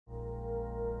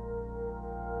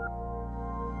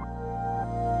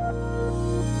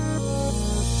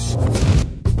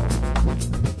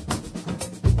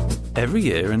Every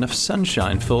year enough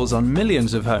sunshine falls on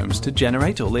millions of homes to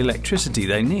generate all the electricity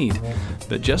they need,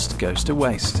 but just goes to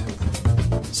waste.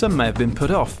 Some may have been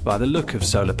put off by the look of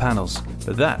solar panels,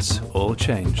 but that's all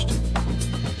changed.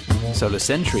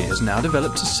 Solarcentury has now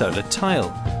developed a solar tile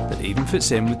that even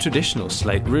fits in with traditional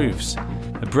slate roofs,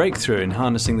 a breakthrough in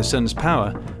harnessing the sun's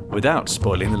power without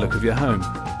spoiling the look of your home.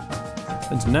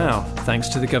 And now, thanks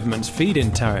to the government's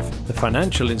Feed-in Tariff, the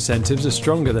financial incentives are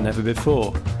stronger than ever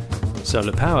before.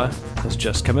 Solar power has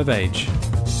just come of age.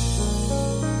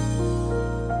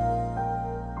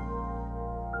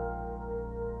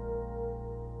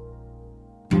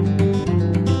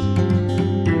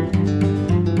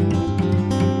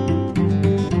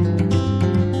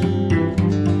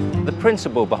 The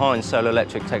principle behind solar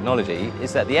electric technology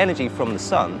is that the energy from the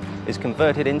sun is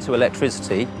converted into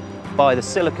electricity by the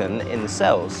silicon in the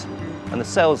cells, and the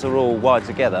cells are all wired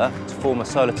together to form a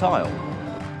solar tile.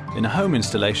 In a home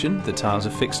installation, the tiles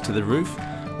are fixed to the roof,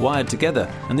 wired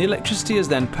together, and the electricity is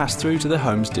then passed through to the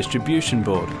home's distribution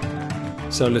board.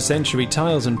 Solarcentury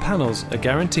tiles and panels are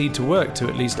guaranteed to work to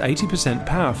at least 80%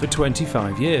 power for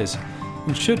 25 years,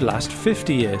 and should last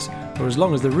 50 years, or as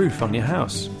long as the roof on your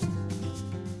house.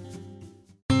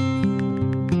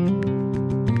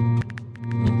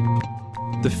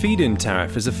 The Feed-in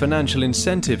Tariff is a financial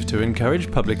incentive to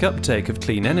encourage public uptake of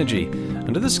clean energy.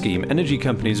 Under the scheme, energy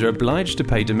companies are obliged to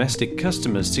pay domestic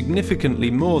customers significantly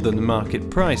more than the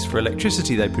market price for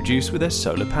electricity they produce with their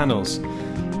solar panels.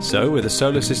 So, with a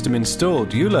solar system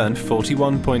installed, you'll earn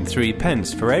 41.3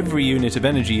 pence for every unit of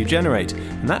energy you generate,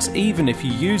 and that's even if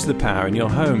you use the power in your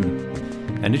home.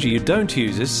 Energy you don't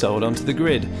use is sold onto the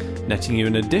grid, netting you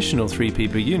an additional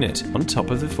 3p per unit on top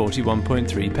of the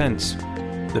 41.3 pence.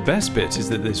 The best bit is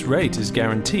that this rate is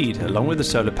guaranteed along with the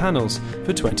solar panels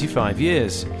for 25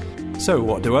 years. So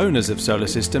what do owners of solar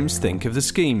systems think of the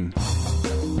scheme?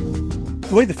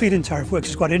 The way the feed-in tariff works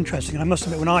is quite interesting, and I must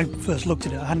admit when I first looked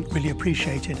at it I hadn't really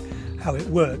appreciated how it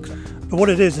works. But what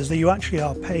it is that you actually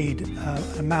are paid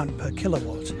an amount per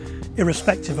kilowatt,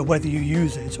 irrespective of whether you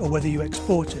use it or whether you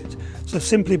export it. So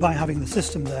simply by having the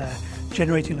system there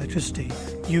generating electricity,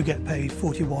 you get paid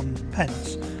 41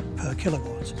 pence per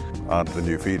kilowatt. Under the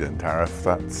new feed-in tariff,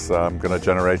 that's going to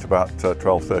generate about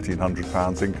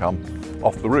 £1,200–1,300 income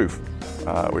off the roof,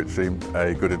 which seemed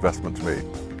a good investment to me.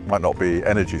 Might not be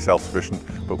energy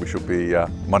self-sufficient, but we should be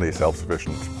money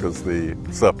self-sufficient, because the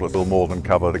surplus will more than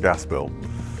cover the gas bill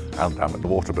and the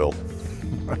water bill.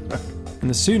 And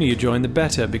the sooner you join, the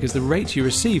better, because the rate you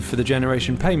receive for the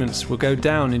generation payments will go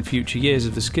down in future years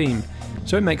of the scheme,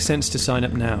 so it makes sense to sign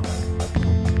up now.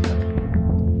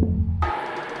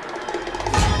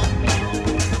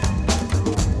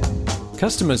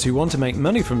 Customers who want to make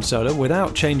money from solar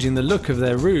without changing the look of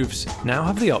their roofs now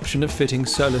have the option of fitting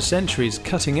Solarcentury's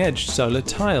cutting-edge solar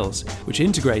tiles, which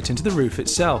integrate into the roof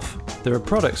itself. There are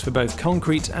products for both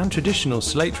concrete and traditional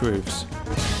slate roofs.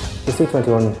 The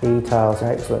C21E tiles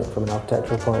are excellent from an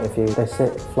architectural point of view. They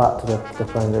sit flat to the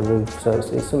plane of the roof, so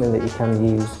it's something that you can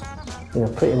use,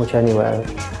 pretty much anywhere.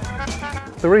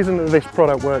 The reason that this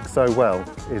product works so well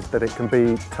is that it can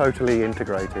be totally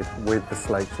integrated with the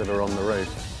slates that are on the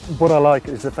roof. What I like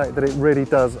is the fact that it really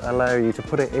does allow you to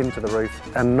put it into the roof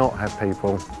and not have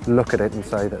people look at it and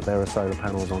say that there are solar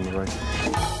panels on the roof.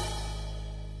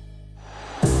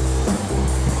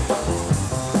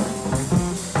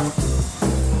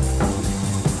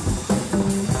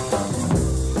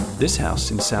 This house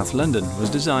in South London was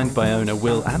designed by owner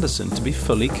Will Addison to be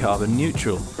fully carbon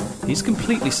neutral. He's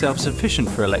completely self-sufficient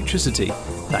for electricity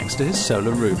thanks to his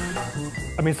solar roof.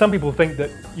 I mean, some people think that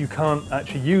you can't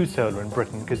actually use solar in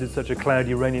Britain because it's such a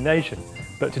cloudy, rainy nation.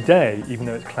 But today, even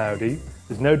though it's cloudy,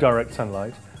 there's no direct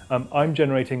sunlight, I'm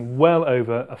generating well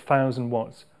over 1,000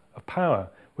 watts of power,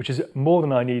 which is more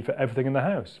than I need for everything in the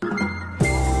house.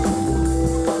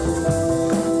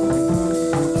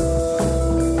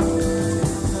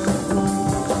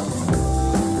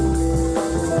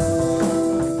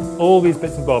 All these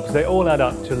bits and bobs, they all add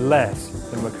up to less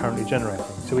than we're currently generating.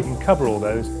 So we can cover all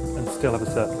those and still have a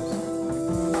surplus.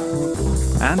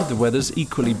 And the weather's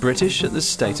equally British at the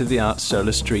state-of-the-art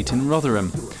solar street in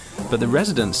Rotherham. But the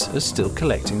residents are still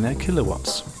collecting their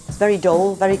kilowatts. It's very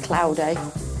dull, very cloudy,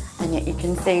 and yet you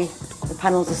can see the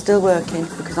panels are still working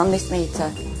because on this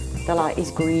meter the light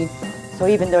is green. So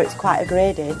even though it's quite a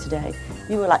grey day today,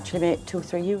 you will actually make 2 or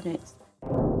 3 units.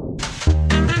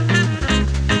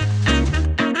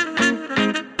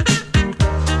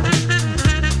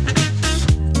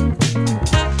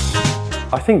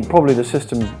 I think probably the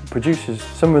system produces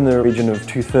somewhere in the region of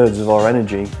 2/3 of our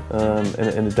energy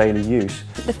in a daily use.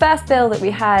 The first bill that we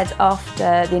had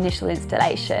after the initial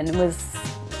installation was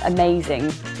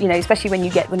amazing. You know, especially when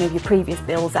you get one of your previous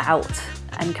bills out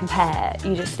and compare,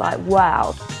 you're just like,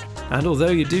 wow. And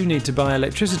although you do need to buy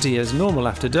electricity as normal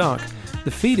after dark,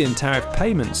 the feed-in tariff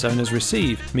payments owners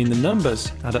receive mean the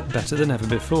numbers add up better than ever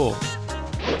before.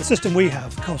 The system we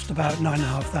have cost about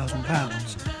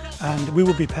 £9,500 and we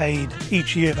will be paid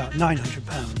each year about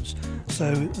 £900,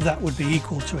 so that would be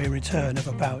equal to a return of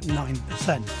about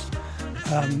 9%.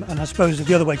 And I suppose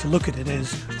the other way to look at it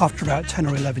is after about 10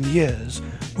 or 11 years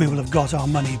we will have got our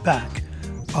money back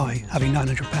by having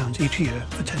 £900 each year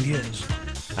for 10 years.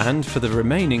 And for the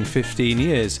remaining 15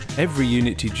 years, every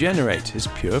unit you generate is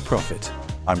pure profit.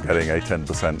 I'm getting a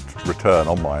 10% return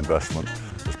on my investment,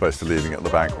 as opposed to leaving it at the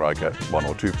bank where I get 1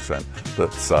 or 2%.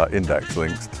 That's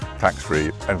index-linked,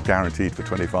 tax-free and guaranteed for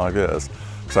 25 years.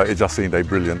 So it just seemed a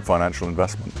brilliant financial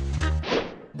investment.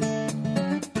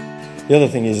 The other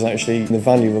thing is actually the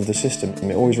value of the system.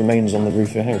 It always remains on the roof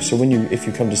of your house. So if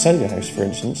you come to sell your house, for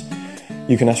instance,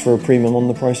 you can ask for a premium on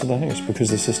the price of the house because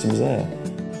the system's there.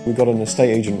 We got an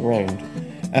estate agent round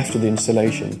after the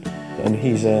installation and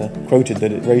he's quoted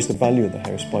that it raised the value of the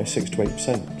house by 6 to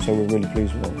 8%, so we're really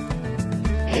pleased with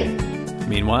that.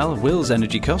 Meanwhile, Will's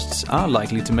energy costs are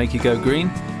likely to make you go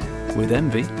green with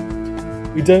envy.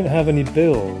 We don't have any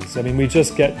bills. I mean, we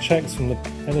just get checks from the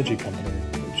energy company,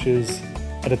 which is,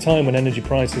 at a time when energy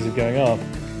prices are going up,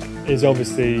 is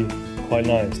obviously quite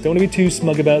nice. Don't want to be too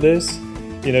smug about this.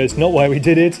 You know, it's not why we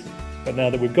did it, but now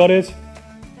that we've got it,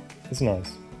 it's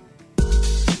nice.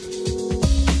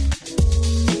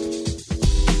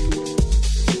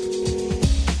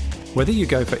 Whether you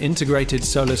go for integrated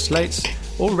solar slates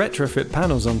or retrofit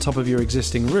panels on top of your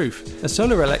existing roof, a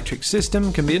solar electric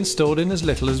system can be installed in as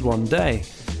little as 1 day.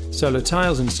 Solar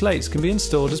tiles and slates can be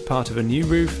installed as part of a new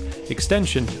roof,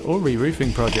 extension or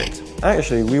re-roofing project.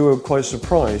 Actually, we were quite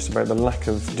surprised about the lack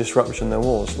of disruption there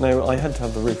was. Now, I had to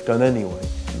have the roof done anyway.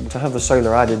 To have the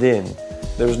solar added in,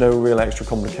 there was no real extra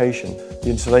complication. The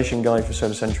installation guy for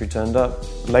Solarcentury turned up,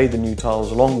 laid the new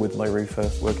tiles along with my roofer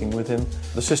working with him.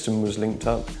 The system was linked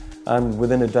up and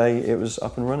within a day it was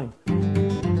up and running.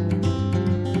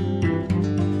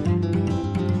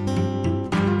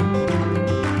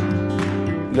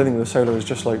 Living with solar is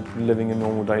just like living a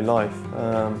normal day life.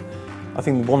 I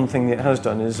think one thing it has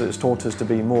done is it's taught us to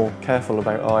be more careful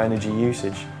about our energy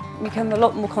usage. You become a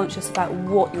lot more conscious about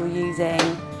what you're using,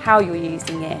 how you're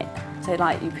using it. So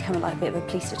like you become like a bit of a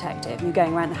police detective. You're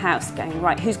going around the house going,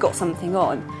 right, who's got something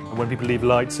on? And when people leave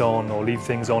lights on or leave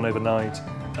things on overnight,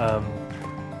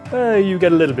 you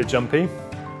get a little bit jumpy,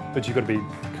 but you've got to be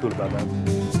cool about that.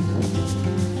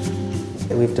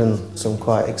 We've done some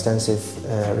quite extensive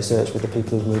research with the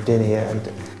people who've moved in here,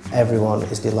 and everyone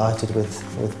is delighted with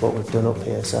what we've done up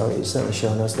here, so it's certainly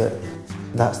shown us that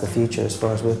that's the future as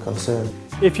far as we're concerned.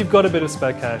 If you've got a bit of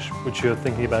spare cash which you're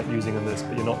thinking about using on this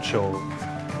but you're not sure,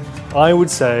 I would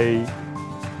say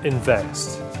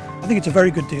invest. I think it's a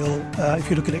very good deal if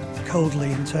you look at it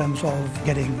coldly in terms of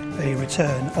getting a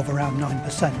return of around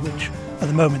 9%, which at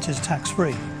the moment is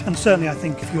tax-free. And certainly I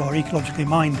think if you are ecologically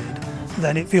minded,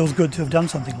 then it feels good to have done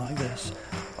something like this.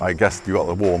 I guess you got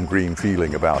the warm green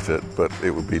feeling about it, but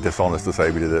it would be dishonest to say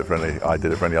I did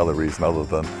it for any other reason other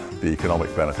than the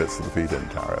economic benefits of the feed-in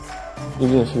tariff.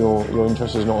 Even if your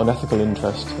interest is not an ethical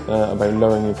interest about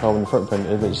lowering your carbon footprint,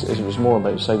 if it was more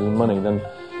about saving money, then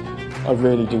I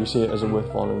really do see it as a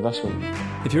worthwhile investment.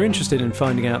 If you're interested in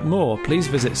finding out more, please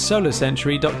visit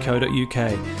solarcentury.co.uk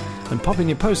and pop in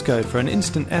your postcode for an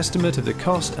instant estimate of the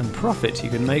cost and profit you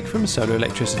can make from solar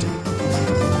electricity.